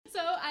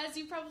as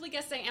you probably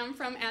guessed, I am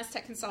from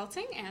Aztec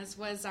Consulting, as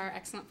was our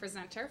excellent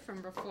presenter from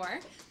before.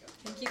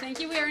 Thank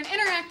you. We are an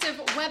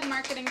interactive web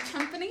marketing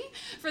company.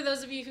 For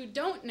those of you who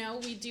don't know,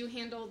 we do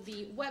handle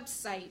the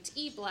website,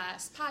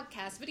 e-blast,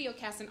 podcast,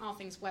 videocast, and all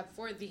things web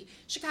for the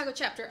Chicago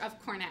chapter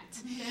of Cornet.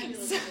 Thank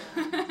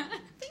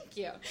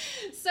you.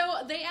 So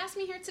they asked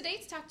me here today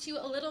to talk to you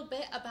a little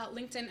bit about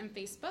LinkedIn and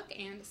Facebook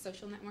and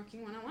social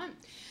networking 101.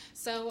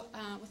 So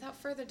without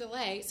further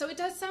delay, so it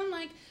does sound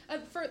like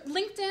for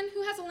LinkedIn,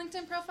 who has a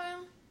LinkedIn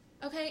profile?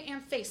 Okay,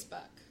 and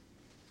Facebook.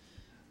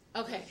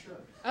 Okay. Sure.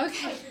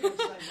 Okay.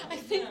 I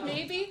think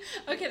maybe.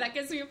 Okay, that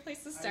gives me a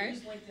place to start. I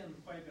use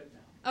LinkedIn quite a bit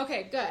now.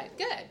 Okay, good.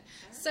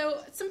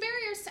 So some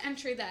barriers to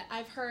entry that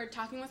I've heard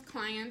talking with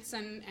clients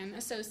and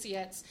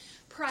associates,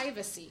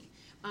 privacy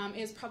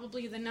is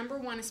probably the number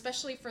one,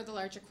 especially for the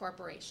larger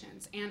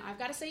corporations. And I've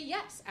got to say,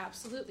 yes,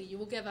 absolutely. You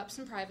will give up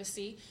some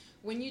privacy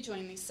when you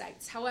join these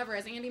sites. However,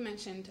 as Andy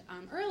mentioned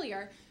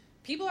earlier,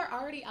 people are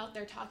already out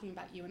there talking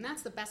about you, and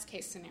that's the best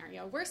case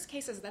scenario. Worst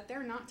case is that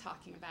they're not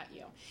talking about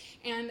you.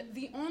 And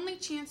the only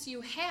chance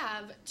you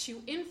have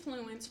to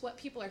influence what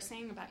people are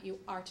saying about you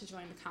are to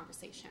join the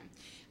conversation.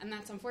 And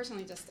that's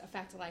unfortunately just a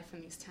fact of life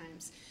in these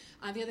times.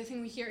 The other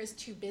thing we hear is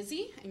too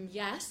busy. And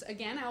yes,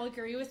 again, I'll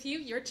agree with you.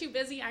 You're too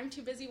busy. I'm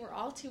too busy. We're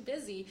all too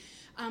busy.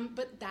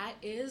 But that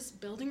is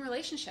building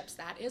relationships.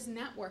 That is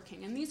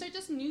networking. And these are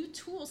just new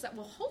tools that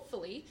will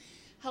hopefully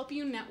help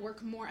you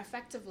network more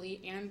effectively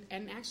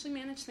and actually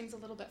manage things a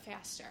little bit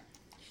faster.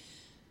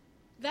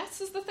 This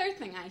is the third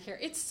thing I hear.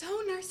 It's so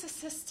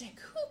narcissistic.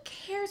 Who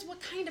cares what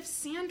kind of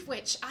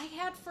sandwich I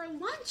had for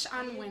lunch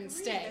on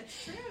Wednesday?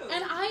 That's true.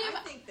 And I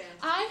think that.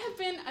 I have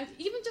been,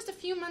 even just a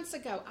few months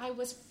ago, I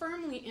was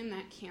firmly in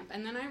that camp.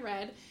 And then I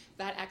read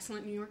that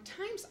excellent New York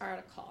Times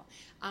article,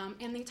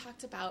 and they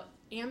talked about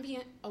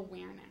ambient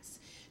awareness.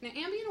 Now,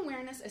 ambient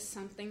awareness is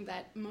something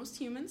that most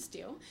humans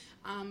do.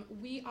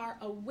 We are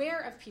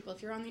aware of people.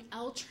 If you're on the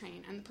L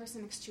train and the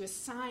person next to you is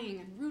sighing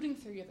and rooting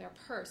through their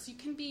purse, you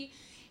can be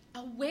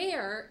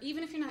aware,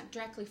 even if you're not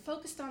directly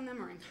focused on them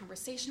or in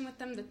conversation with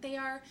them, that they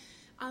are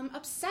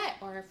upset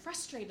or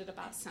frustrated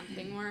about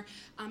something, or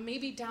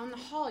maybe down the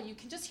hall you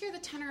can just hear the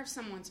tenor of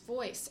someone's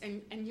voice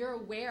and you're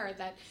aware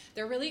that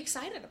they're really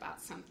excited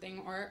about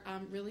something or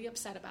really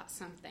upset about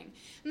something.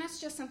 And that's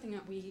just something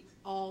that we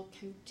all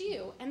can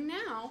do. And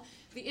now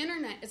the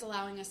internet is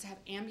allowing us to have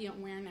ambient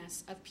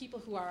awareness of people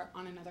who are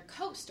on another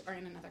coast or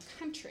in another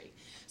country.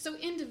 So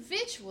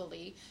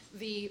individually,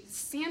 the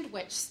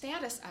sandwich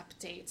status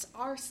updates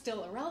are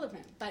still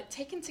irrelevant, but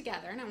taken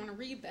together, and I want to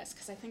read this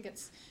because I think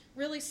it's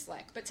really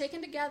slick, but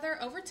taken together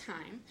over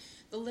time,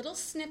 the little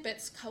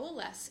snippets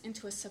coalesce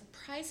into a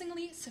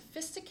surprisingly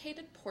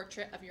sophisticated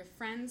portrait of your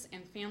friends'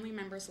 and family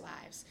members'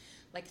 lives,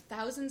 like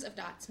thousands of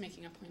dots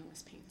making a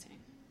pointless painting.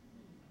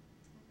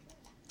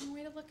 One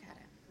way to look at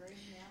it. Great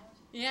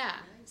analogy. Yeah.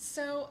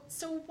 So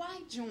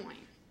why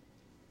join?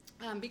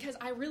 Because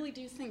I really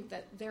do think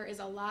that there is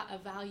a lot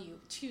of value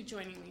to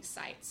joining these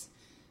sites.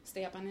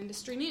 Stay up on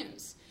industry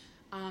news.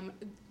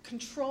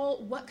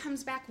 Control what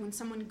comes back when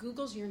someone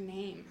Googles your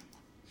name.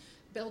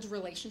 Build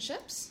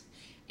relationships,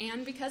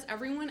 and because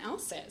everyone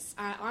else is.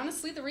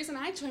 Honestly, the reason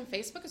I joined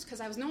Facebook is because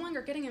I was no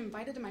longer getting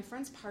invited to my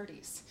friends'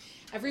 parties.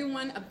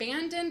 Everyone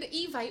abandoned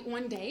Evite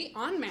one day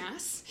en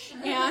masse,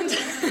 and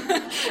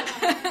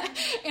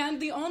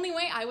and the only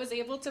way I was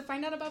able to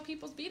find out about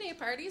people's B-Day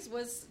parties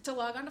was to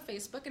log on to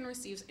Facebook and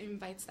receive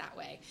invites that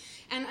way.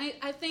 And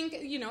I think,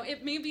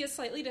 it may be a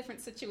slightly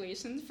different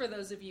situation for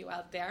those of you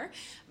out there,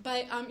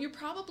 but you're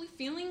probably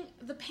feeling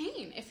the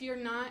pain if you're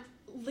not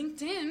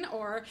LinkedIn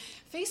or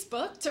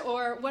Facebook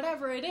or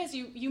whatever it is.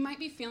 You might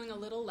be feeling a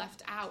little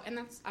left out, and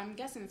I'm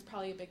guessing it's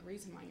probably a big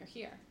reason why you're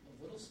here.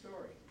 A little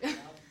story.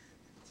 About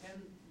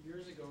 10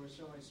 years ago or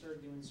so, I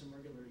started doing some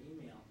regular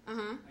email. I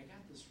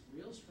got this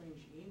real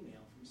strange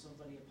email from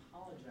somebody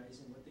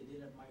apologizing what they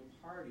did at my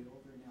party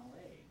over in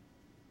L.A.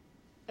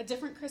 A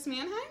different Chris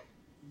Mannheim?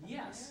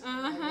 Yes.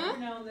 Uh-huh.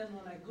 Every now and then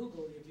when I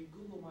Google, if you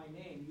Google my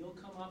name, you'll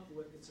come up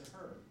with, it's a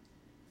her.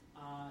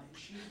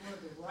 She's one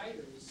of the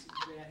writers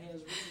that has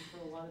written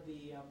for a lot of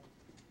the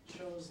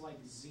shows like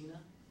Xena.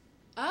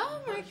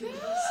 Oh my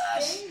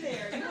gosh! Stay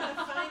there. You want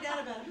to find out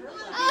about her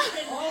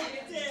life.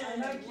 I'm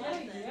not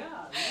kidding.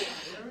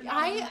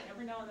 Yeah.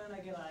 Every now and then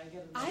I get.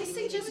 I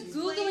say just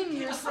Googling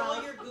yourself.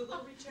 All your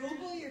Google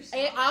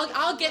yourself.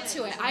 I'll get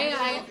to it.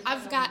 I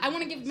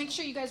want to make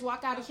sure you guys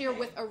walk out of here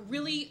with a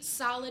really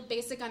solid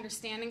basic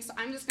understanding. So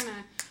I'm just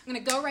gonna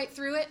go right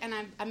through it, and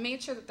I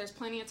made sure that there's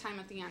plenty of time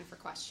at the end for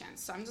questions.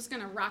 So I'm just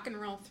gonna rock and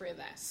roll through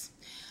this.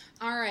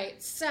 All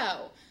right.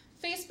 So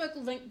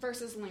Facebook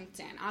versus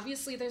LinkedIn.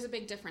 Obviously, there's a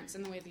big difference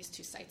in the way these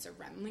two sites are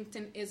run.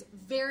 LinkedIn is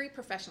very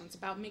professional. It's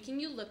about making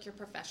you look your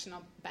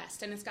professional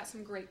best, and it's got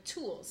some great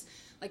tools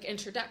like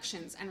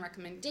introductions and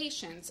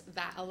recommendations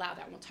that allow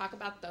that. And we'll talk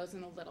about those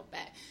in a little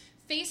bit.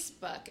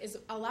 Facebook is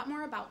a lot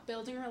more about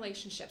building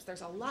relationships.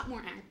 There's a lot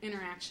more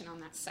interaction on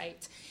that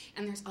site,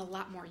 and there's a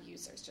lot more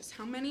users. Just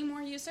how many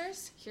more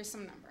users? Here's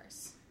some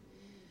numbers.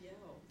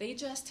 They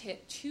just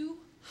hit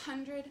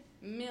 200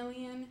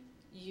 million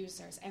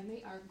users, and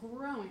they are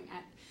growing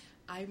at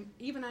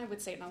I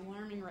would say an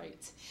alarming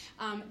rate.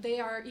 They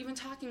are even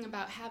talking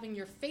about having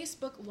your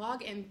Facebook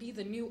login be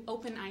the new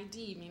Open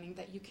ID, meaning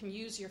that you can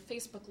use your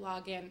Facebook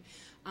login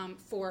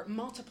for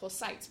multiple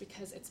sites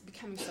because it's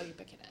becoming so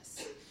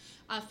ubiquitous.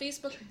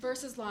 Facebook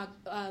versus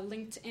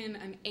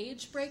LinkedIn, an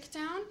age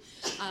breakdown.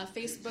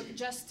 Facebook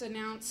just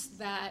announced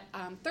that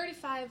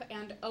 35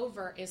 and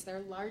over is their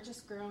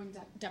largest growing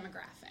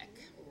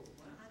demographic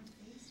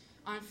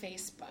on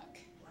Facebook.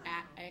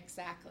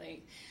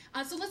 Exactly.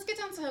 So let's get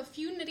down to a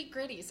few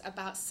nitty-gritties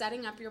about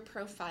setting up your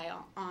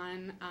profile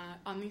on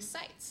these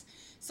sites.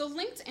 So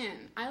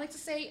LinkedIn, I like to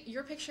say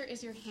your picture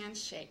is your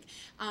handshake.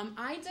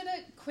 I did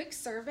a quick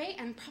survey,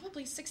 and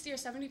probably 60 or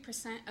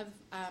 70%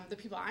 of the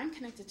people I'm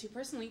connected to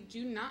personally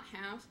do not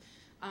have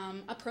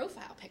a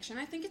profile picture,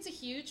 and I think it's a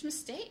huge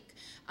mistake.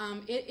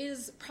 It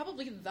is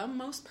probably the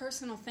most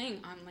personal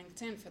thing on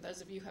LinkedIn. For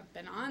those of you who have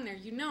been on there,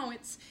 you know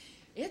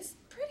it's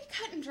pretty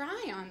cut and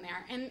dry on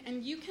there,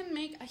 and you can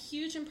make a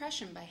huge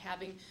impression by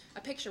having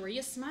a picture where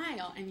you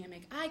smile and you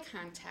make eye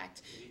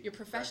contact. You're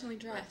professionally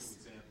dressed.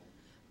 Example.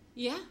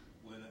 Yeah.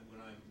 When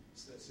I'm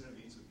sitting at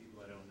meetings with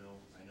people I don't know,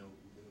 I know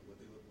what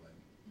they look like,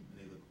 and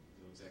they know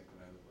exactly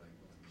what I look like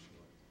when I'm showing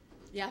up.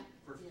 Yeah.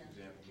 Perfect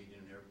example, meeting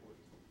in an airport.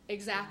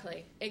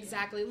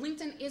 Exactly.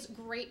 LinkedIn is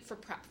great for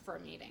prep for a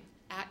meeting.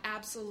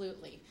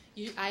 Absolutely.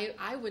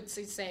 I would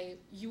say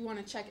you want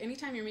to check,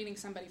 anytime you're meeting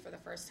somebody for the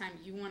first time,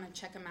 you want to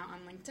check them out on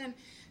LinkedIn.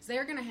 So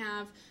they're going to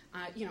have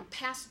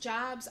past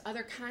jobs,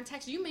 other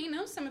contacts. You may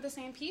know some of the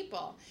same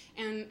people,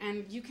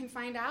 and you can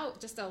find out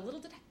just a little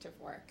detective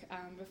work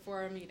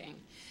before a meeting.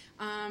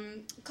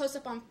 Close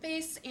up on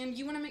face, and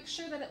you want to make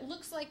sure that it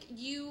looks like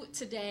you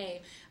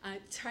today.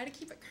 Try to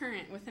keep it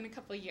current within a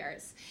couple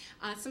years.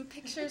 Some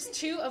pictures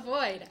to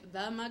avoid.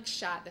 The mug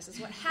shot. This is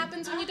what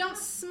happens when you don't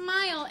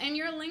smile in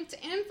your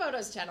LinkedIn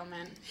photos,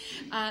 gentlemen.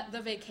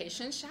 The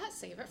vacation shot.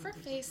 Save it for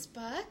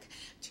Facebook.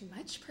 Too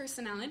much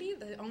personality.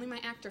 Only my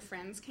actor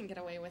friends can get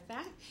away with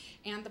that.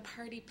 And the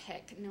party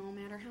pic. No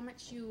matter how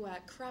much you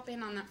crop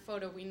in on that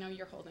photo, we know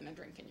you're holding a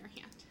drink in your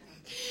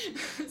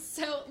hand.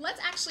 So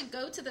let's actually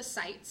go to the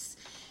sites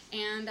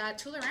and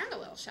tool around a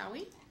little, shall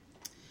we?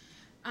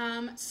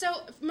 So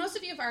most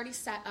of you have already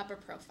set up a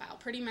profile.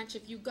 Pretty much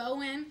if you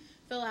go in,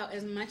 fill out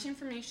as much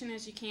information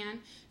as you can.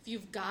 If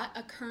you've got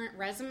a current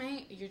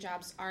resume, your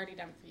job's already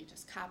done for you.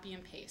 Just copy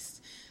and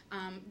paste.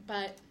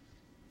 But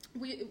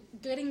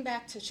getting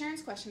back to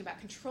Sharon's question about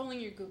controlling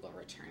your Google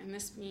return, and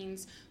this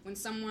means when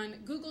someone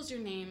Googles your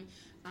name,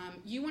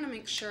 you want to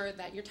make sure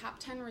that your top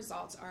 10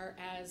 results are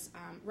as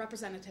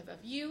representative of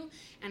you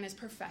and as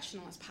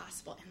professional as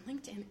possible. And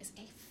LinkedIn is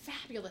a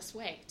fabulous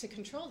way to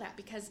control that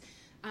because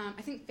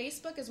I think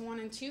Facebook is 1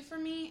 and 2 for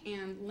me,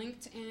 and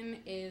LinkedIn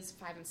is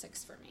 5 and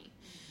 6 for me.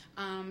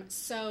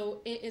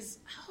 So it is,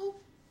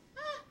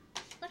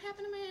 what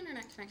happened to my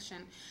internet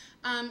connection?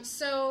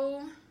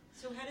 So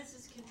how does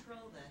this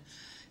control that?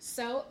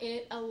 So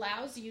it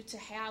allows you to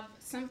have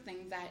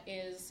something that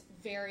is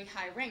very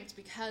high ranked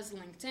because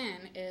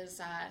LinkedIn is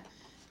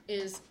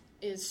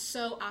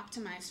so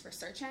optimized for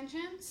search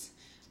engines.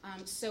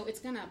 So it's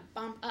going to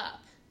bump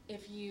up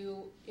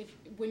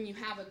when you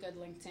have a good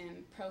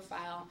LinkedIn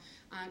profile.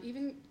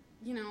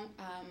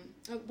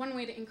 One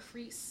way to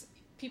increase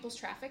people's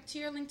traffic to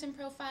your LinkedIn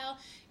profile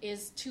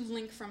is to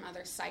link from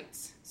other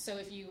sites. So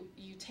if you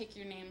take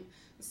your name,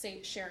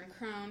 say Sharon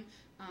Crone,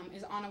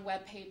 is on a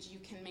web page, you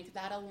can make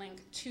that a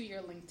link to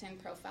your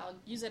LinkedIn profile.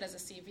 Use it as a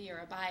CV or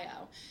a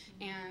bio,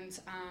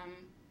 and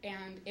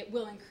it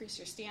will increase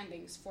your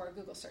standings for a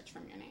Google search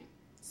from your name.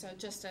 So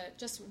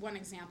just one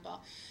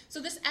example.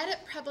 So this edit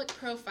public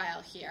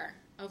profile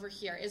over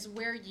here is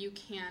where you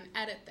can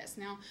edit this.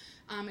 Now,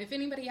 if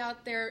anybody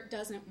out there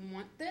doesn't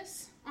want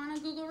this on a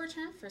Google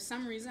return for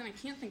some reason, I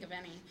can't think of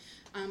any,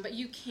 but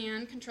you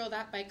can control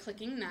that by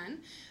clicking none.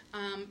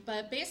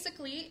 But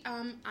basically,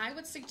 I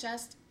would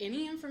suggest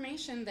any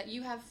information that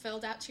you have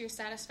filled out to your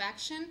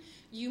satisfaction,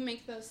 you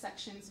make those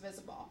sections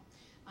visible.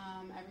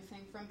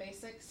 Everything from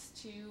basics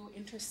to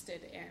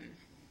interested in.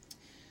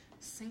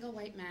 Single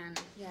white men,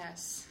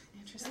 yes,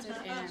 interested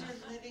in.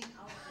 You're living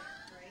out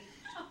there,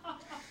 right?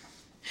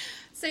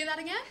 Say that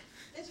again?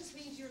 It just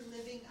means you're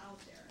living out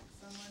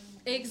there.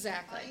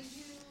 Exactly. Finds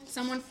you.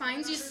 Someone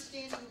finds you.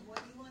 Understanding of what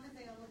you want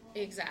available.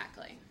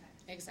 Exactly.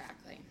 Okay.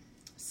 Exactly.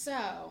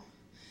 So,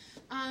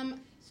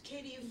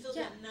 Katie, you filled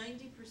out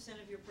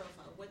 90% of your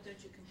profile. What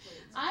don't you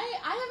complete? I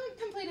haven't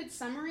completed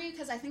summary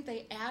because I think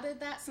they added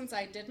that since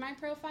I did my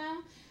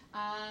profile.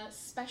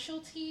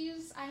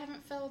 Specialties I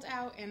haven't filled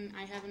out, and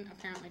I haven't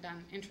apparently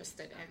done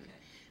interested in. Okay.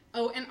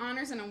 Oh, and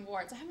honors and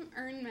awards. I haven't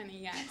earned many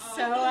yet.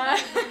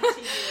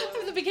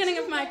 From the beginning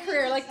of my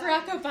career, like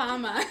Barack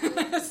Obama.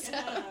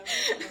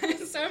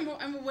 So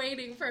I'm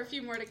waiting for a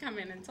few more to come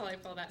in until I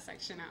fill that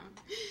section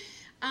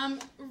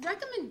out.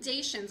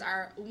 Recommendations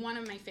are one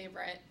of my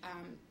favorite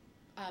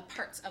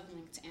parts of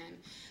LinkedIn.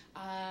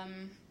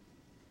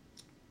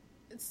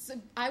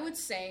 I would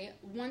say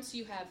once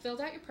you have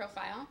filled out your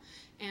profile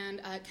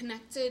and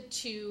connected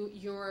to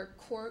your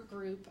core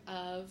group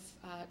of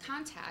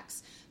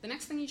contacts, the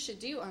next thing you should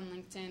do on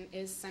LinkedIn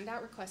is send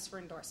out requests for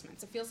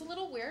endorsements. It feels a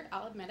little weird,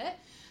 I'll admit it,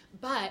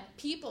 but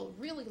people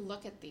really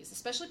look at these,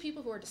 especially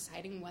people who are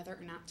deciding whether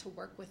or not to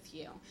work with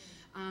you.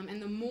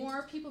 And the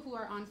more people who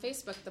are on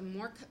Facebook, the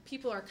more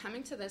people are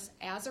coming to this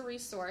as a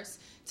resource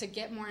to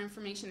get more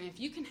information. And if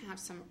you can have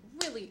some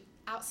really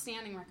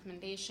outstanding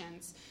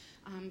recommendations,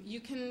 you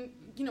can,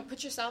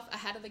 put yourself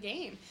ahead of the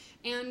game.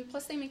 And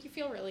plus, they make you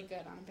feel really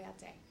good on a bad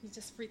day. You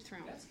just read through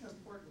them. That's an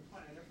important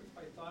point. I never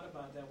quite thought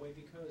about it that way,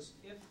 because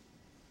if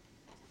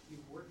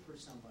you've worked for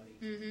somebody,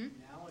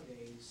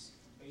 nowadays,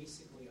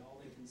 basically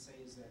all they can say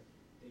is that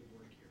they've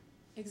worked here.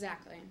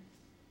 Exactly.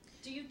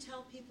 Do you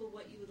tell people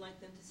what you would like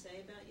them to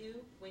say about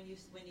you when you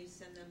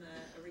send them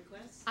a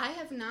request? I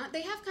have not.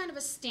 They have kind of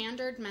a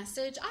standard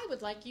message. I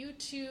would like you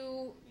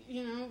to,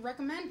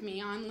 recommend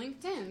me on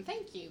LinkedIn.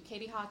 Thank you,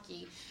 Katie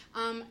Hockey.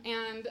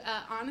 And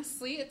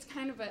honestly, it's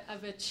kind of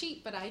a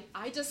cheat, but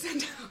I just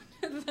send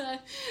out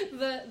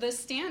the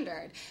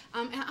standard.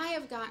 And I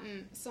have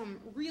gotten some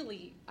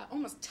really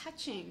almost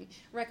touching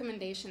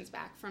recommendations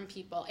back from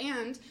people.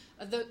 And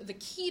the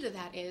key to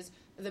that is,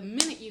 the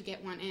minute you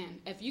get one in,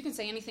 if you can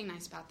say anything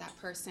nice about that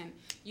person,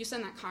 you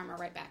send that karma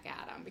right back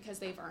at them because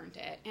they've earned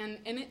it. And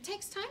it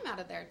takes time out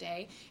of their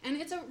day, and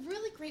it's a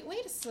really great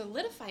way to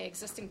solidify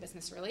existing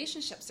business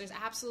relationships. There's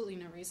absolutely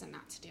no reason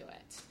not to do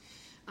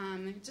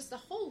it. Just a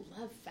whole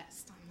love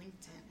fest on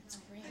LinkedIn. It's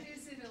great. But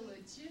is it a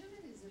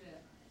legitimate? Is it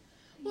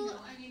a,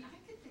 I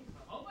could think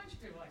of a whole bunch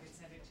of people I could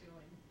send it to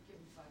and give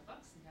them $5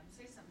 and have them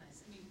say something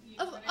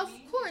nice.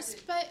 Of course,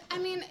 but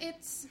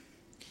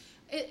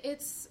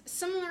it's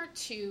similar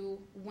to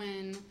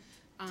when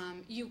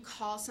you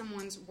call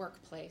someone's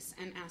workplace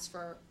and ask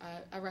for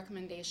a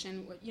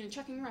recommendation,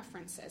 checking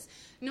references.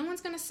 No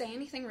one's going to say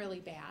anything really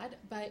bad,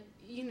 but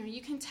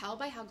you can tell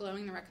by how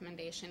glowing the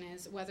recommendation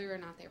is whether or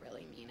not they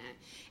really mean it.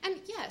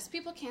 And yes,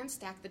 people can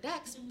stack the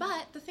decks,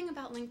 but the thing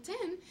about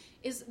LinkedIn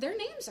is their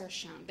names are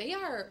shown. They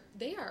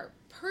are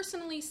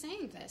personally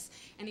saying this.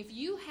 And if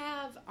you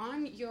have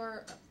on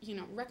your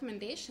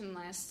recommendation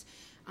list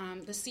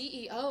the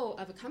CEO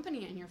of a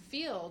company in your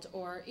field,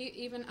 or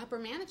even upper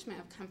management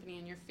of a company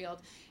in your field,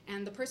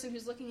 and the person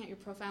who's looking at your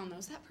profile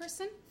knows that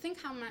person, think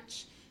how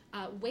much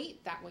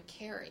weight that would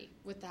carry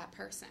with that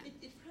person.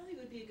 It probably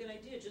would be a good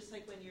idea, just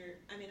like when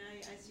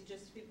I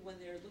suggest to people when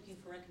they're looking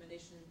for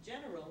recommendation in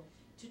general,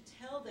 to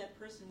tell that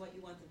person what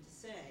you want them to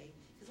say.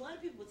 Because a lot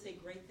of people would say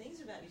great things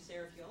about you,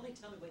 Sarah, if you only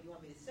tell me what you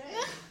want me to say.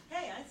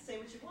 Hey, I say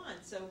what you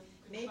want. So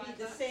maybe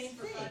the same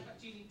thing.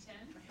 Do you need 10?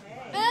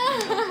 Hey.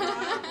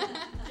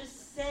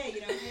 Just say,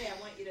 hey,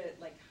 I want you to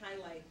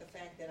highlight the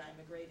fact that I'm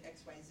a great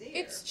XYZ.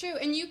 It's true,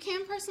 and you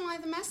can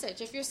personalize the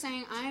message. If you're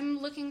saying, I'm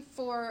looking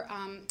for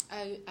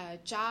a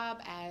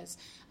job as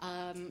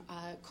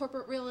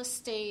corporate real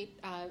estate,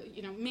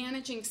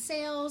 managing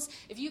sales,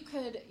 if you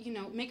could,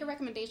 make a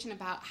recommendation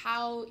about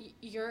how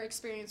your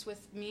experience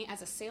with me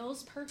as a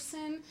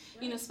salesperson,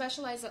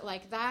 specialize it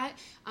like that,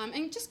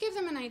 and just give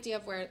them an idea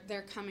of where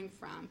they're coming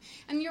from.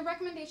 And your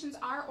recommendations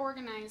are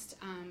organized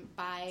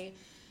by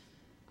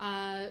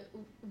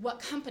what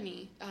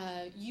company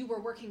you were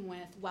working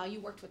with while you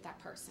worked with that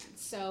person.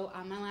 So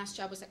my last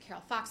job was at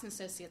Carol Fox &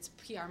 Associates, a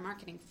PR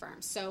marketing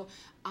firm. So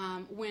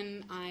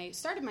when I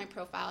started my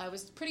profile, I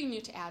was pretty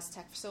new to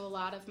Aztec, so a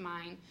lot of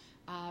mine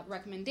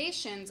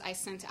recommendations I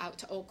sent out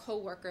to old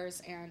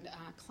coworkers and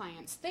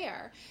clients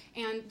there.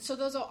 And so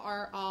those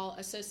are all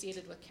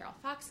associated with Carol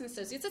Fox &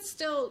 Associates. It's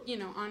still,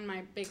 on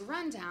my big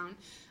rundown,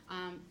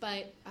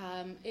 but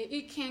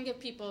it can give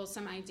people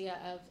some idea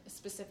of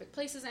specific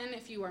places. And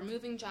if you are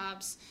moving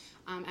jobs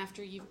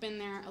after you've been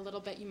there a little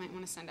bit, you might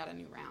want to send out a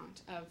new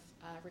round of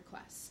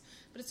requests.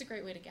 But it's a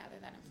great way to gather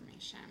that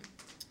information.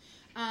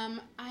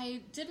 I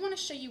did want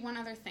to show you one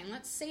other thing.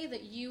 Let's say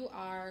that you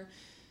are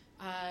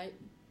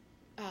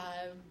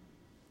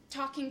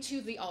talking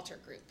to the altar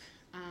group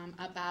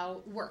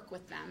about work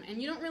with them,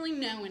 and you don't really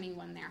know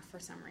anyone there for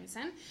some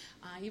reason,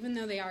 even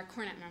though they are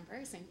Cornet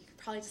members, and you could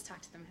probably just talk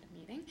to them at a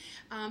meeting.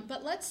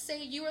 But let's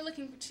say you are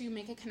looking to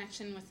make a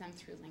connection with them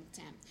through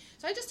LinkedIn.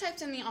 So I just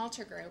typed in the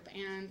altar group,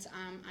 and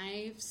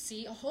I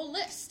see a whole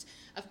list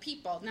of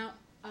people. Now,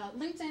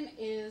 LinkedIn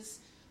is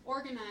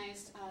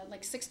organized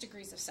like 6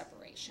 degrees of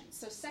separation.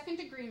 So second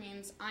degree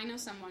means I know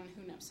someone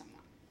who knows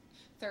someone.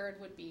 Third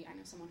would be I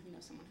know someone who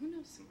knows someone who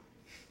knows someone,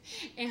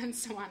 and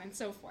so on and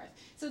so forth.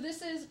 So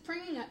this is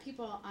bringing up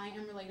people I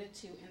am related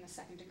to in the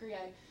second degree.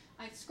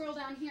 I scroll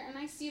down here, and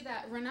I see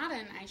that Renata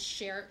and I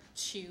share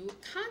 2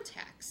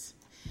 contacts.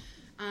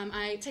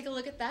 I take a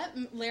look at that,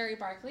 Larry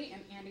Barkley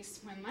and Andy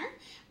Swindler.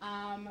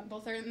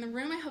 Both are in the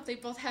room. I hope they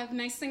both have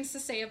nice things to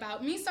say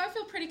about me, so I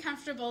feel pretty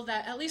comfortable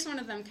that at least one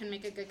of them can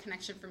make a good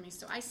connection for me.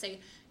 So I say,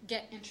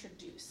 get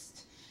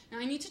introduced. Now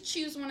I need to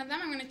choose one of them.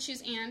 I'm going to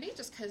choose Andy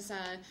just because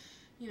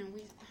we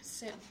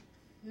sit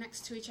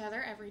next to each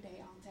other every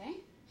day, all day,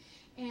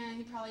 and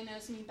he probably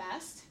knows me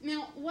best.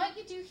 Now, what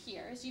you do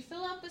here is you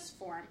fill out this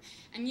form,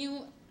 and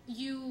you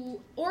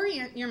you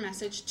orient your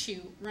message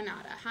to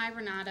Renata. Hi,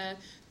 Renata.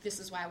 This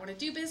is why I want to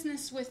do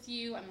business with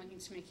you. I'm looking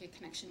to make a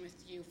connection with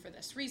you for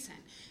this reason.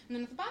 And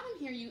then at the bottom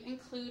here,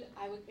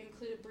 I would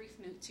include a brief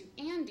note to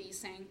Andy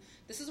saying,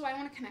 this is why I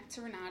want to connect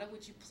to Renata.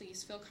 Would you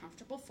please feel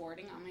comfortable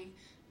forwarding on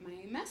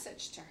my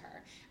message to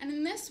her? And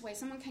in this way,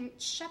 someone can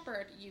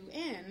shepherd you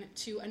in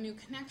to a new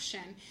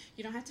connection.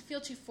 You don't have to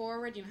feel too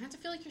forward. You don't have to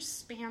feel like you're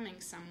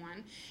spamming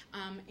someone.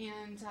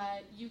 And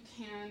you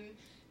can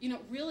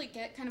really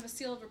get kind of a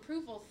seal of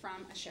approval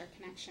from a shared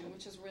connection,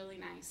 which is really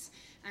nice.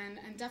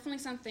 And definitely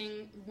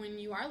something, when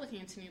you are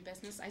looking into new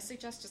business, I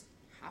suggest just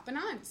hopping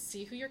on,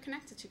 see who you're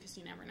connected to, because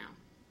you never know.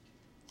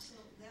 So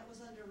that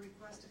was under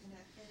request to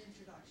connect and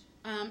introduction.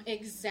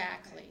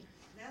 Exactly. Okay.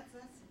 That's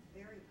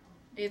very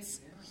powerful. It's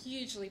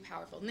hugely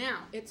powerful. Now,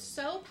 it's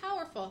so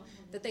powerful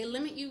that they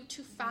limit you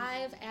to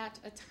 5 at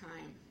a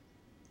time,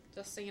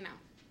 just so you know.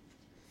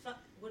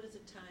 What does a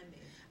time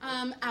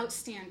mean?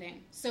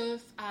 Outstanding. So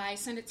if I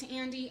send it to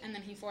Andy and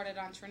then he forwarded it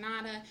on to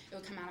Renata, it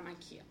would come out of my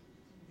queue.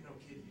 You know,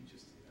 Kate, you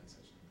just hit on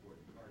such an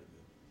important part of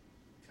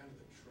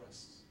the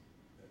trust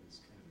that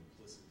is kind of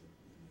implicit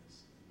in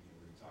this. We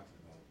were talking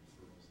about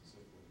referrals and so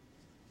forth,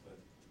 but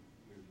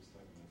we were just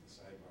talking about the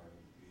sidebar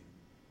of being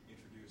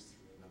introduced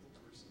through another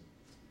person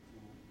who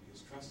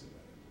is trusted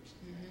by that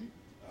person. Mm-hmm.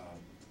 But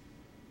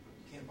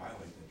you can't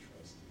violate that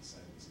trust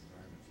inside of this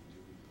environment. If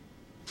you do,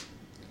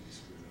 you're going to be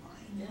screwed up.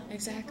 I know.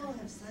 Exactly. People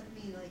have sent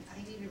me, like,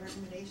 I need a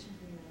recommendation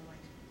from you, and I'm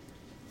like,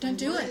 Don't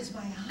do what it. is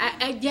my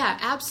height? Yeah,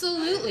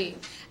 absolutely.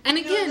 And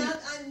again,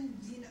 I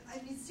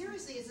mean,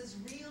 seriously, it's as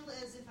real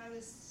as if I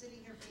was sitting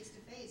here face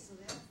to face. So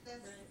that's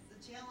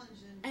the challenge,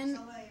 and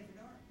some I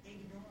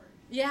ignored.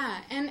 yeah,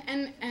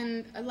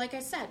 and like I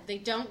said, they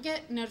don't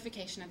get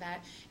notification of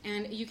that,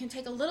 and you can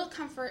take a little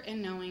comfort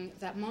in knowing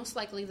that most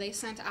likely they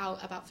sent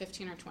out about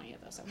 15 or 20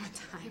 of those at one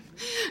time.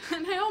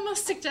 And I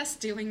almost suggest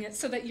doing it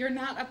so that you're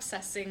not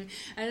obsessing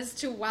as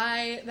to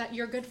why that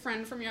your good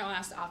friend from your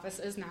last office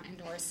is not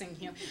endorsing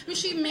you. I mean,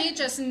 she may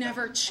just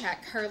never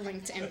check her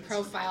LinkedIn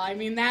profile. I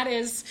mean, that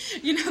is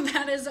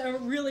a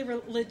really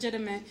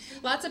legitimate.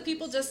 Lots of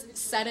people just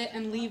set it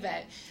and leave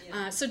it.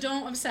 So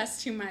don't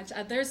obsess too much.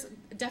 There's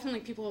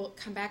definitely people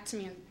come back to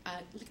me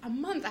like a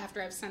month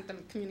after I've sent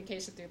them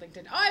communication through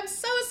LinkedIn. Oh, I'm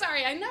so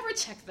sorry. I never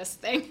checked this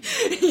thing.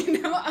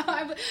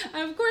 I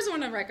of course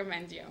want to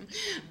recommend you.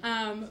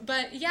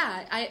 But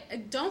yeah,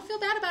 I don't feel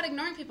bad about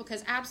ignoring people,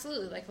 because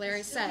absolutely, like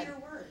Larry said,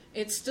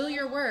 it's still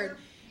your word.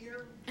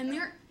 And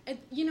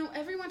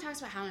everyone talks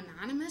about how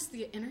anonymous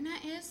the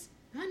internet is.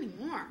 Not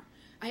anymore.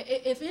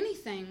 If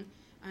anything,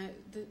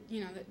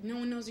 that no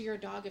one knows you're a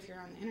dog if you're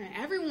on the internet.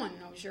 Everyone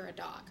knows you're a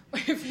dog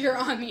if you're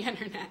on the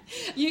internet.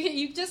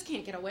 You just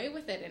can't get away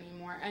with it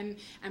anymore. And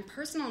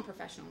personal and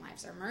professional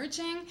lives are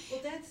merging.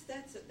 Well,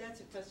 that's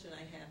a question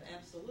I have,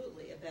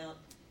 absolutely, about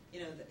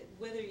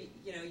whether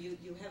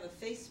you have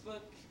a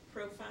Facebook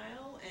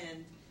profile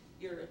and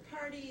you're at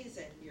parties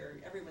and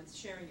everyone's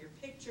sharing your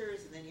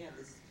pictures, and then you have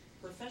this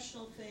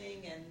professional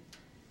thing, and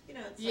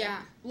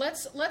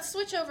it's let's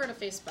switch over to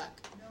Facebook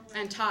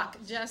and talk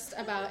just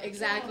about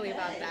exactly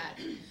about that.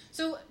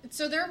 So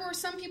there were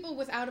some people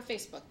without a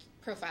Facebook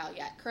profile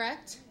yet,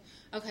 correct?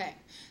 Okay,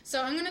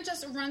 so I'm going to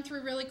just run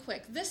through really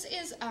quick. This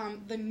is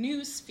the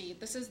news feed.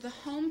 This is the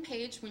home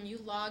page when you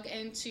log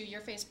into your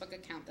Facebook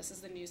account. This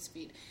is the news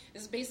feed.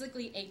 This is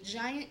basically a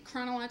giant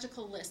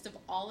chronological list of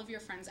all of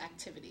your friends'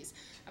 activities.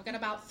 I've got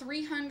about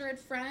 300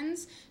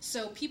 friends,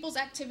 so people's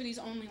activities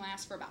only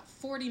last for about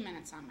 40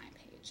 minutes on my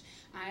page.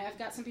 I've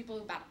got some people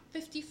with about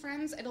 50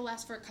 friends. It'll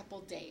last for a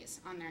couple days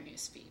on their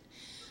news feed.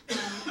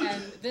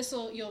 And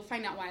you'll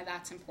find out why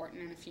that's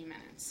important in a few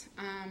minutes.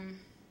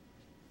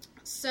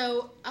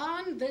 So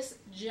on this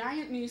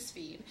giant news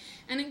feed,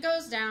 and it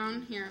goes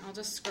down here, I'll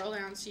just scroll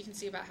down so you can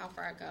see about how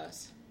far it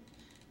goes.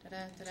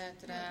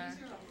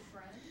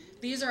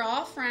 These are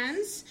all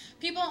friends,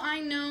 people I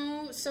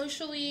know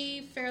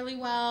socially fairly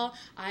well.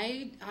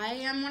 I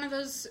am one of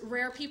those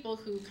rare people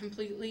who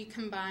completely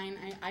combine.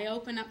 I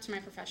open up to my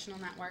professional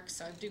network,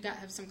 so I do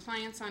have some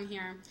clients on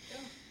here.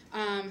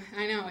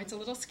 I know, it's a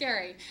little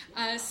scary.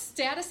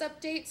 Status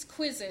updates,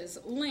 quizzes,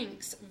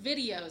 links,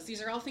 videos.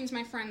 These are all things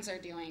my friends are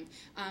doing.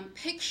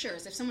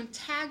 Pictures. If someone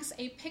tags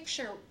a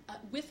picture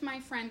with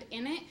my friend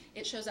in it,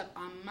 it shows up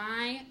on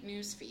my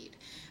news feed.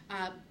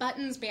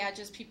 Buttons,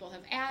 badges people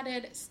have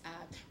added,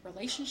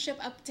 relationship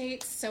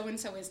updates,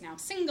 so-and-so is now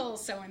single,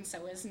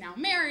 so-and-so is now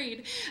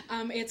married.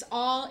 It's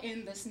all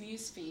in this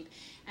news feed.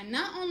 And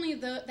not only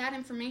that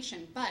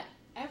information, but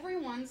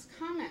everyone's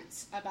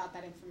comments about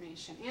that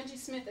information. Angie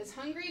Smith is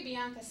hungry.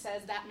 Bianca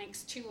says that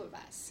makes 2 of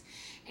us.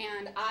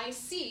 And I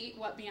see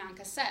what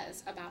Bianca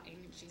says about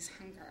Angie's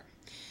hunger.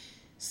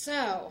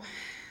 So,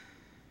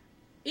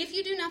 if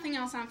you do nothing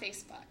else on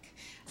Facebook,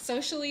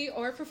 socially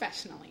or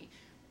professionally,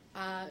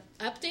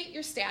 update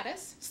your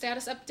status.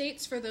 Status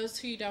updates, for those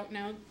who you don't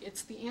know,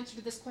 it's the answer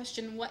to this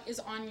question, what is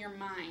on your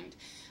mind?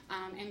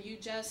 And you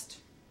just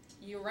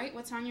You write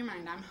what's on your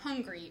mind. I'm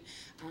hungry.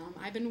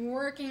 I've been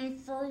working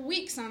for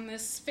weeks on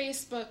this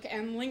Facebook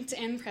and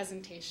LinkedIn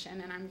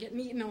presentation, and I'm getting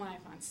eaten alive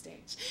on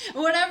stage.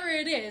 Whatever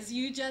it is,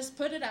 you just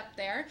put it up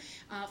there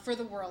for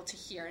the world to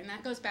hear, and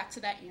that goes back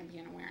to that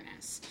ambient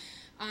awareness.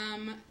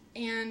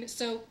 And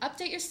so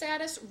update your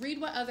status,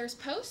 read what others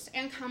post,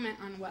 and comment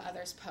on what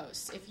others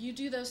post. If you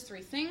do those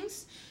 3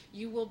 things,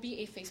 you will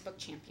be a Facebook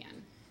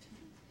champion.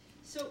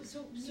 So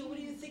what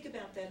do you think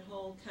about that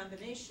whole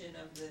combination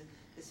of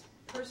this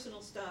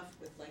personal stuff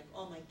with like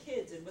all my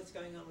kids and what's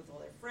going on with all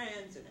their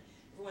friends and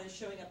everyone is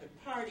showing up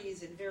at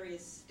parties in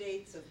various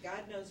states of God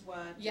knows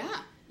what?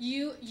 Yeah,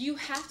 you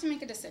have to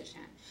make a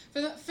decision.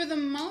 For the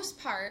most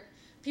part,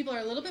 people are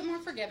a little bit more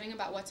forgiving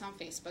about what's on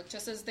Facebook,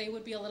 just as they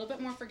would be a little bit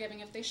more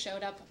forgiving if they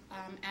showed up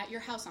at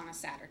your house on a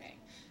Saturday.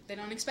 They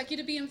don't expect you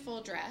to be in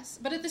full dress,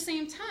 but at the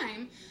same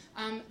time,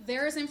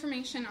 there is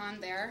information on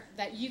there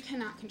that you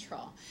cannot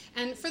control.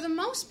 And for the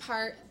most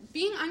part,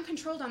 being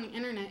uncontrolled on the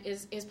internet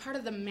is part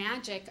of the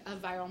magic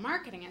of viral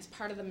marketing, is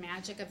part of the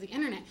magic of the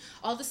internet.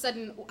 All of a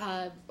sudden,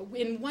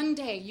 in one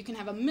day, you can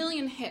have 1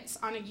 million hits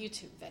on a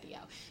YouTube video.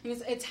 And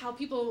it's how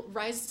people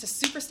rise to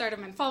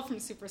superstardom and fall from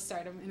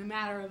superstardom in a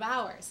matter of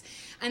hours.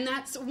 And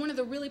that's one of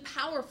the really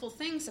powerful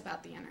things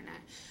about the internet.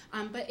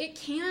 But it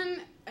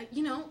can,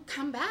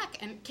 come back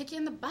and kick you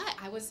in the butt.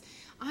 I was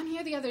on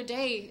here the other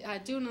day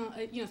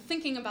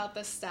thinking about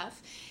this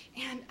stuff,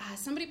 and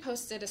somebody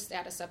posted a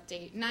status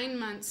update, 9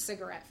 months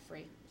cigarette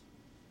free.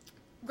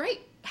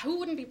 Great. Who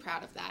wouldn't be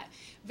proud of that?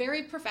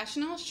 Very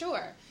professional,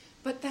 sure.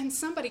 But then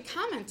somebody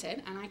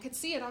commented, and I could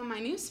see it on my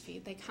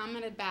newsfeed. They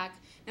commented back,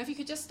 now if you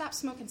could just stop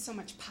smoking so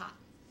much pot.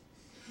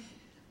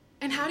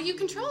 And how do you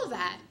control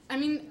that? I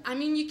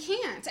mean, you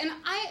can't. And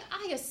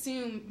I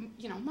assume,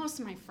 most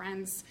of my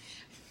friends,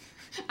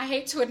 I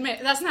hate to admit,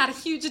 that's not a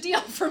huge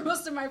deal for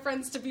most of my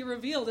friends to be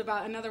revealed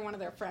about another one of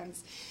their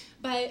friends.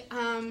 But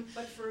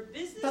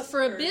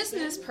for a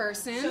business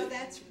person, so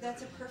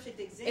that's a perfect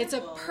example. It's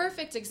a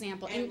perfect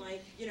example. And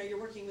you're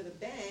working with a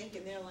bank,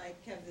 and they're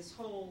like have this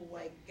whole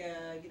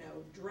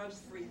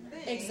drug-free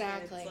thing.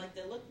 Exactly. And it's like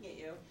they're looking at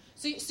you.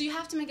 So you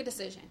have to make a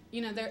decision.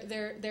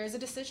 There's a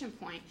decision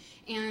point.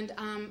 And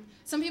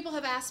some people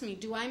have asked me,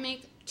 do I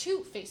make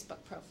 2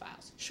 Facebook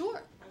profiles?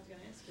 Sure. I was going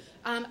to ask you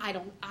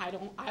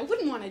that. I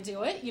wouldn't want to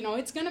do it.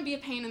 It's going to be a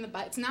pain in the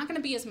butt. It's not going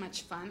to be as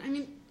much fun. I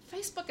mean,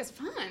 Facebook is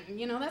fun.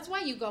 That's why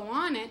you go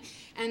on it,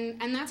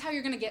 and that's how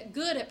you're going to get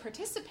good at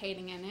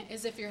participating in it,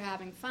 is if you're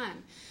having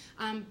fun.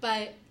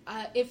 But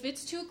if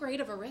it's too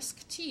great of a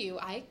risk to you,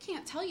 I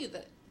can't tell you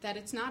that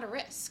it's not a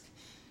risk.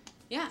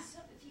 Yeah. So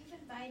if you've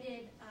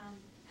invited on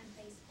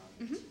Facebook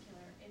in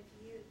particular, if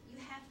you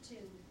have to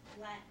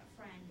let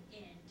a friend in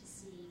to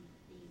see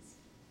these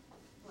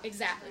flags,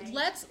 exactly.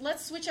 Right?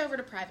 Let's switch over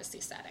to privacy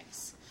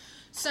settings.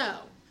 So,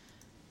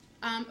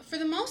 for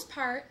the most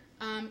part,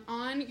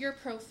 on your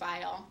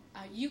profile,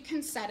 you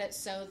can set it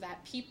so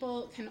that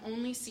people can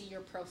only see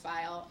your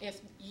profile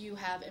if you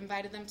have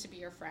invited them to be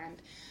your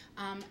friend.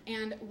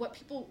 And what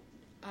people,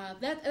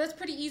 that's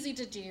pretty easy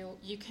to do.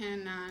 You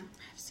can,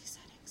 privacy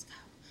settings, go.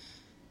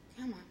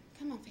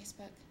 Come on,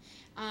 Facebook.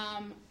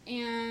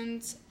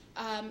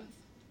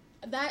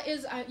 That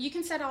is, you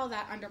can set all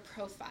that under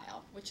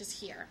profile, which is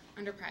here,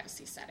 under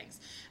privacy settings.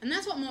 And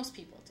that's what most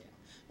people do.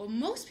 What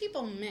most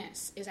people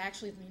miss is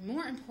actually the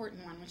more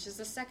important one, which is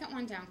the second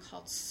one down,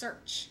 called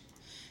search.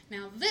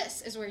 Now,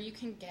 this is where you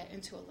can get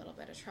into a little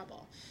bit of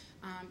trouble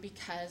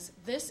because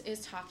this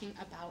is talking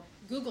about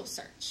Google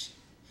search.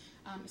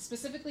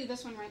 Specifically,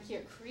 this one right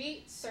here,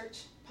 create search,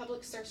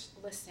 public search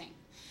listing.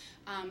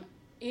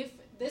 If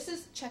this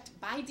is checked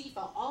by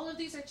default, all of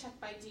these are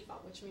checked by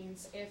default, which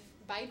means if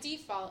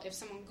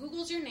someone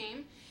Googles your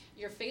name,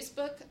 your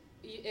Facebook,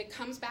 it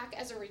comes back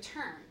as a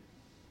return.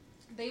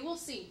 They will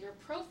see your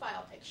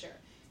profile picture,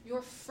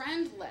 your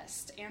friend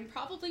list, and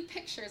probably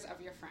pictures of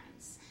your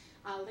friends.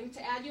 A link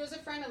to add you as a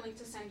friend, a link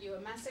to send you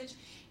a message,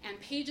 and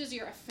pages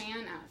you're a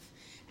fan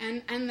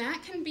of. And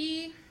that can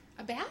be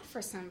bad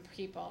for some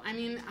people. I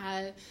mean,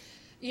 I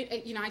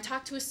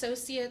talk to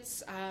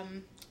associates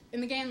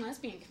in the gay and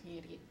lesbian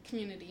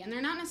community, and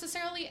they're not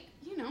necessarily,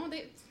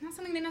 it's not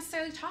something they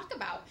necessarily talk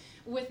about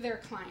with their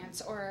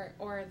clients or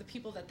the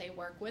people that they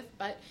work with,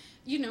 but,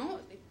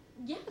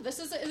 yeah, this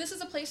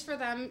is a place for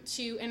them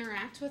to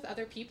interact with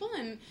other people,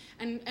 and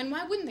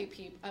why wouldn't they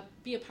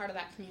be a part of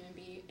that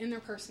community in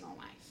their personal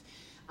life?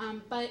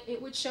 But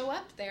it would show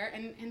up there,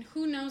 and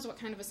who knows what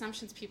kind of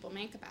assumptions people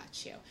make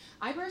about you.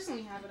 I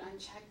personally have it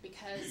unchecked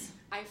because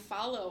I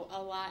follow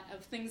a lot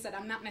of things that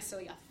I'm not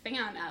necessarily a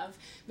fan of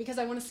because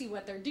I want to see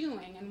what they're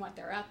doing and what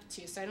they're up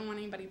to, so I don't want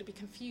anybody to be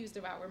confused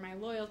about where my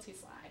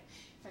loyalties lie.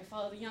 If I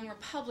follow the young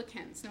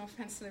Republicans, no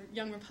offense to the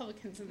young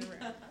Republicans in the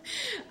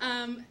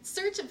room.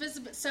 Search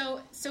visible. So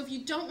if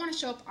you don't want to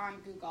show up on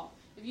Google,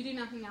 if you do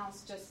nothing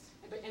else,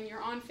 and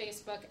you're on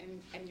Facebook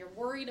and you're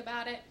worried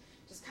about it,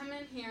 just come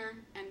in here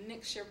and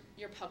nix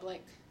your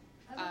public.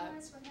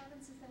 Otherwise, what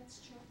happens if that's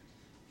checked?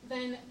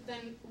 Then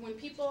when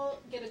people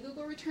get a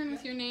Google return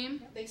with your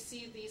name, they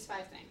see these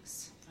 5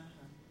 things.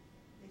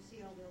 They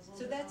see all those.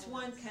 So that's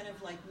one kind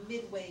of like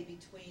midway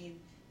between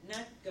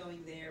not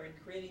going there and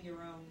creating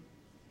your own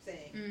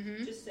thing.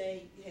 Mm-hmm. Just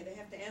say, hey, they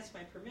have to ask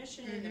my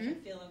permission. Mm-hmm. If I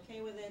feel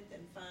okay with it, then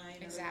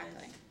fine.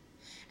 Exactly.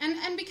 Otherwise,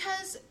 And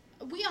because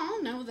we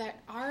all know that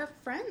our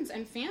friends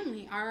and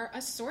family are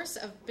a source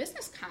of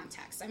business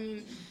contacts. I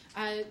mean,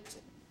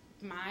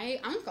 my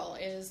uncle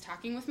is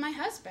talking with my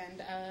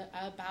husband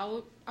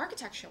about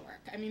architecture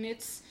work. I mean,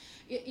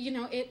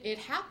 it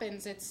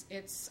happens.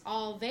 It's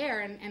all there.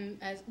 And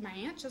as my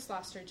aunt just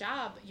lost her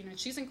job,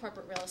 she's in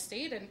corporate real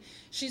estate, and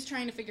she's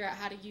trying to figure out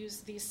how to use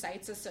these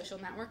sites as social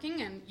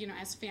networking. And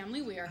as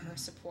family, we are her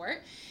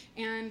support.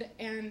 And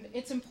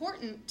it's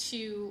important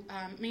to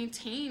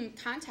maintain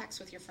contacts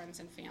with your friends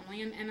and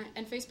family.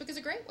 And Facebook is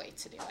a great way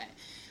to do it.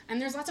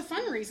 And there's lots of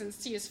fun reasons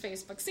to use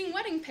Facebook, seeing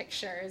wedding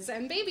pictures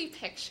and baby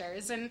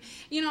pictures, and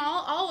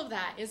all of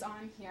that is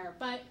on here.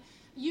 But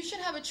you should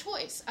have a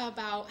choice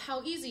about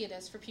how easy it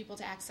is for people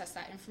to access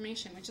that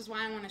information, which is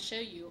why I want to show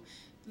you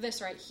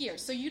this right here.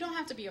 So you don't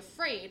have to be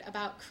afraid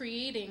about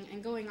creating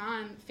and going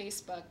on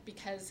Facebook,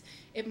 because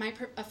it might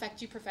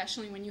affect you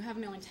professionally when you have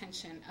no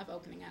intention of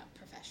opening up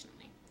professionally.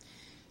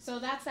 So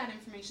that's that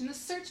information. The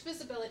search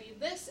visibility,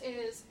 this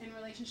is in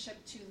relationship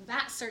to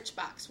that search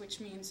box, which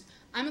means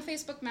I'm a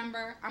Facebook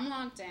member, I'm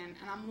logged in,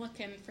 and I'm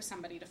looking for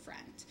somebody to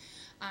friend.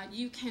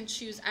 You can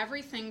choose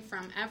everything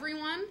from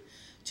everyone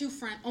to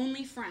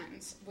only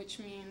friends, which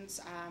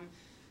means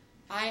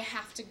I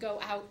have to go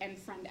out and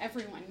friend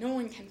everyone. No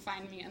one can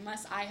find me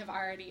unless I have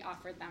already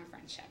offered them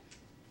friendship.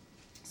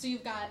 So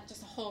you've got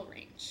just a whole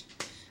range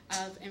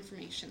of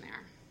information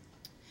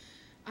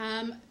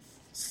there.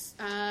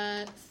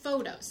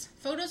 Photos.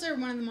 Photos are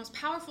one of the most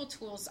powerful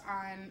tools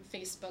on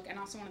Facebook, and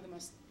also one of the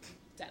most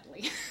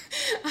deadly.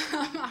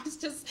 I was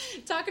just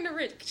talking to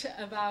Rich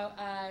about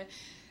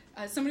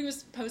somebody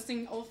was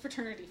posting old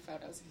fraternity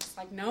photos. He's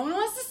like, no one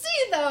wants to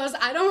see those.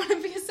 I don't want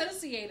to be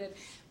associated.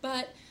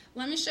 But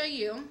let me show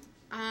you.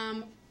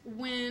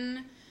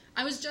 When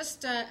I was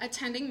just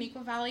attending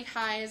Neuqua Valley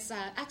High's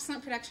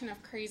excellent production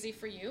of Crazy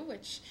for You,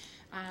 which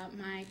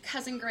my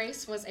cousin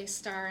Grace was a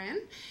star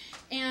in.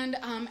 And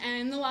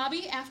in the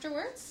lobby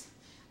afterwards,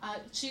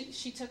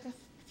 she took a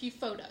few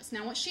photos.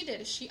 Now what she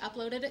did is she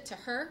uploaded it to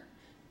her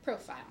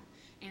profile.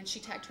 And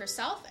she tagged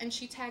herself, and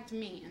she tagged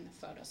me in the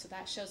photo. So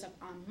that shows up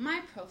on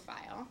my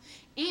profile,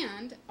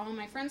 and all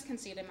my friends can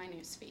see it in my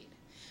news feed.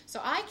 So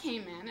I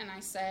came in and I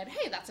said,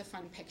 hey, that's a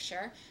fun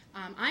picture.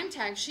 I'm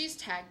tagged, she's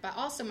tagged, but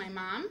also my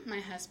mom, my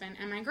husband,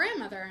 and my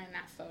grandmother are in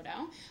that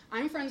photo.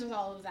 I'm friends with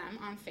all of them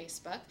on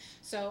Facebook,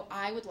 so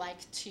I would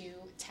like to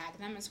tag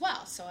them as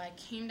well. So I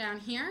came down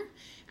here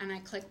and I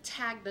clicked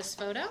tag this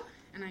photo,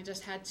 and I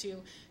just had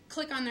to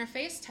click on their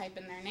face, type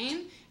in their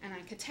name, and I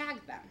could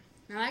tag them.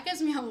 Now that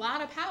gives me a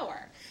lot of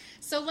power.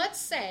 So let's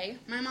say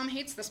my mom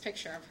hates this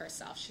picture of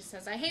herself. She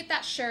says, I hate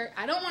that shirt.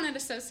 I don't want it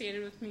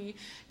associated with me.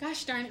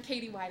 Gosh darn it,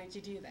 Katie, why did you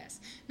do this?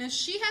 Now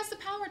she has the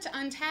power to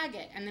untag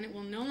it, and then it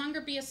will no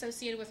longer be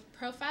associated with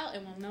her profile.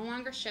 It will no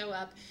longer show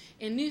up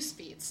in news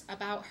feeds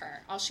about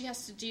her. All she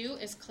has to do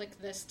is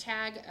click this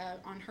tag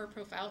on her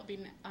profile. It'll be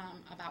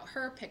about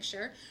her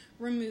picture,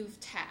 remove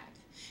tag.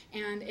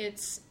 And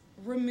it's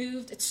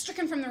removed, it's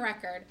stricken from the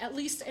record, at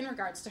least in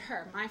regards to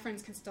her. My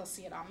friends can still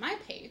see it on my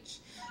page,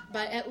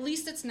 but at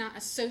least it's not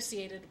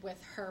associated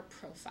with her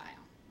profile.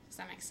 Does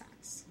that make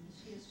sense?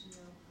 She has to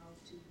know how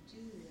to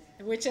do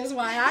that. Which is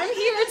why I'm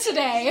here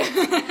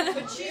today.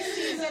 But she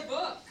sees a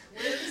book.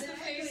 Where's the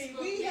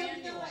Facebook We have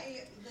no manual?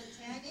 idea.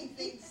 The tagging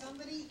thing,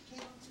 somebody came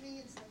up to me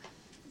and said,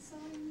 I saw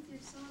you with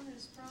your son,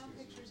 there's prom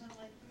pictures. I'm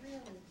like,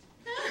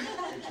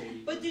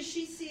 really? But does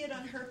she see it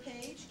on her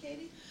page,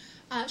 Katie?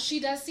 She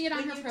does see it on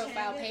When her you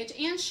profile tag it?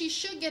 page, and she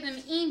should get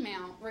an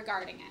email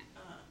regarding it.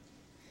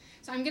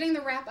 So I'm getting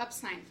the wrap-up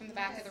sign from the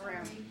back of the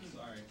room.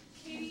 Sorry.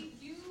 Katie,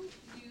 you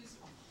use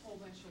a whole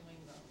bunch of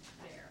lingo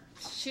there.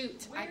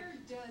 Shoot. Where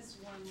does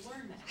one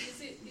learn that?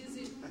 Is it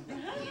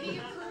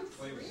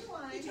idiot-proof?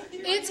 Rewind.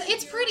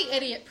 It's pretty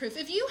idiot-proof.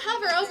 If you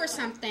hover over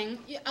something,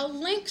 a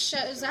link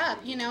shows up.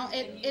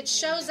 It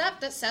shows up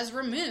that says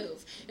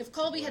remove. If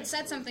Colby had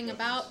said something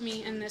about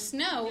me in this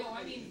note, No,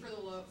 I mean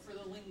for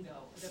the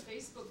lingo, the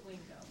Facebook lingo.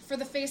 for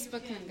the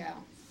Facebook You can lingo,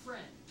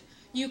 friend.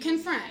 you can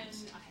friend.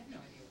 And I have no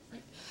idea what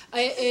friend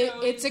is.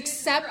 So It's you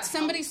except did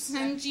somebody help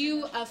sends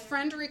you section. a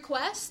friend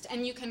request,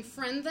 and you can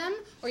friend them,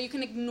 or you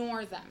can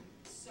ignore them.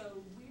 So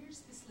where's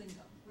this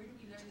lingo? Where do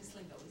we learn this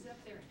lingo? Is it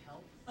up there in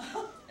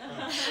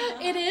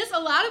help? It is. A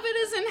lot of it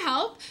is in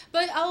help,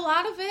 but a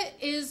lot of it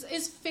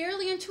is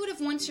fairly intuitive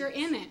once you're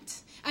in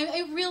it.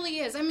 It really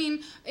is. I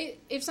mean,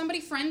 if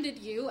somebody friended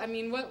you, I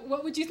mean,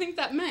 what would you think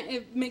that meant?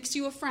 It makes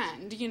you a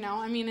friend,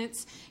 I mean,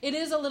 it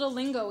is a little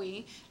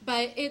lingo-y,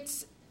 but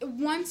it's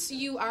once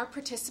you are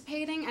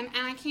participating, and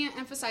I can't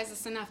emphasize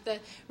this enough, that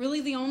really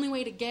the only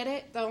way to get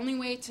it, the only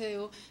way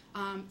to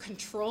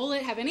control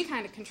it, have any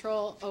kind of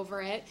control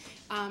over it,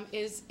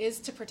 is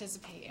to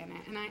participate in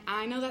it. And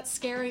I know that's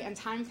scary and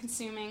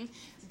time-consuming,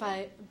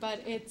 but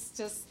it's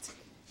just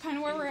kind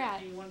of where we're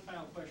at. One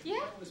final question.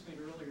 Yeah. That was made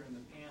earlier in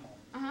the panel.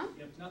 Uh-huh.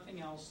 If nothing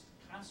else,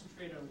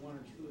 concentrate on one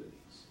or two of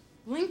these.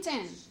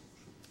 LinkedIn.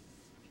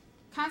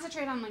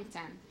 concentrate on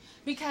LinkedIn.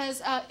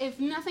 Because if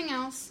nothing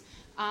else,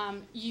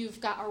 you've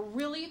got a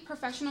really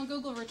professional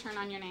Google return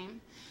on your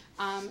name.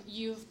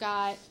 You've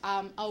got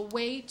a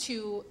way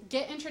to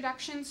get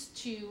introductions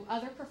to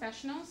other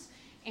professionals,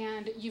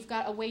 and you've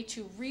got a way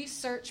to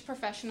research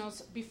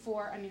professionals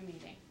before a new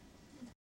meeting.